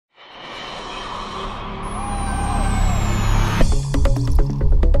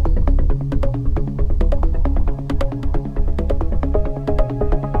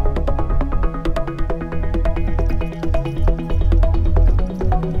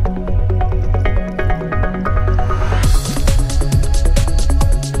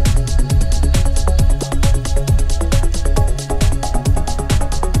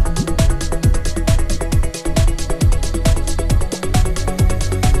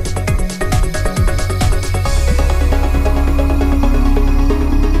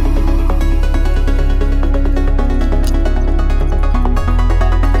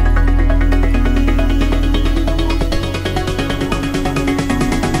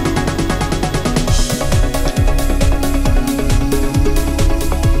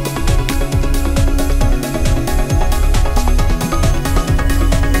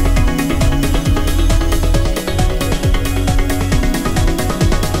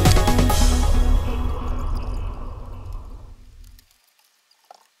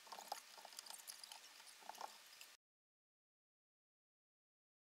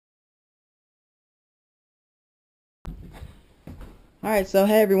Alright, so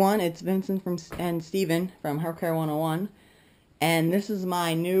hey everyone, it's Vincent and Steven from Healthcare 101, and this is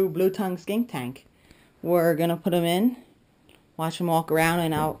my new blue tongue skink tank. We're gonna put him in, watch him walk around,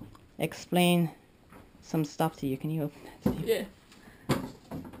 and I'll explain some stuff to you. Can you open that, Steven? Yeah.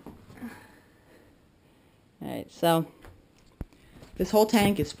 Alright, so this whole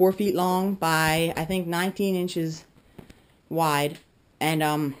tank is 4 feet long by I think 19 inches wide,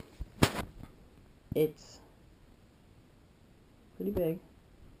 and it's pretty big.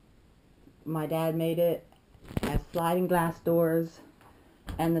 My dad made it, has sliding glass doors,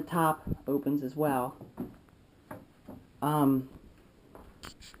 and the top opens as well. Not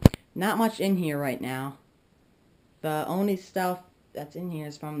much in here right now. The only stuff that's in here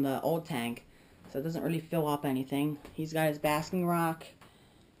is from the old tank, so it doesn't really fill up anything. He's got his basking rock,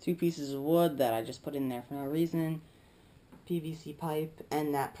 2 pieces of wood that I just put in there for no reason, PVC pipe,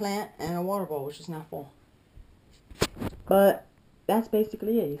 and that plant, and a water bowl, which is not full. But that's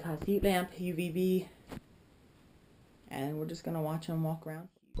basically it. He's got a heat lamp, UVB, and we're just gonna watch him walk around.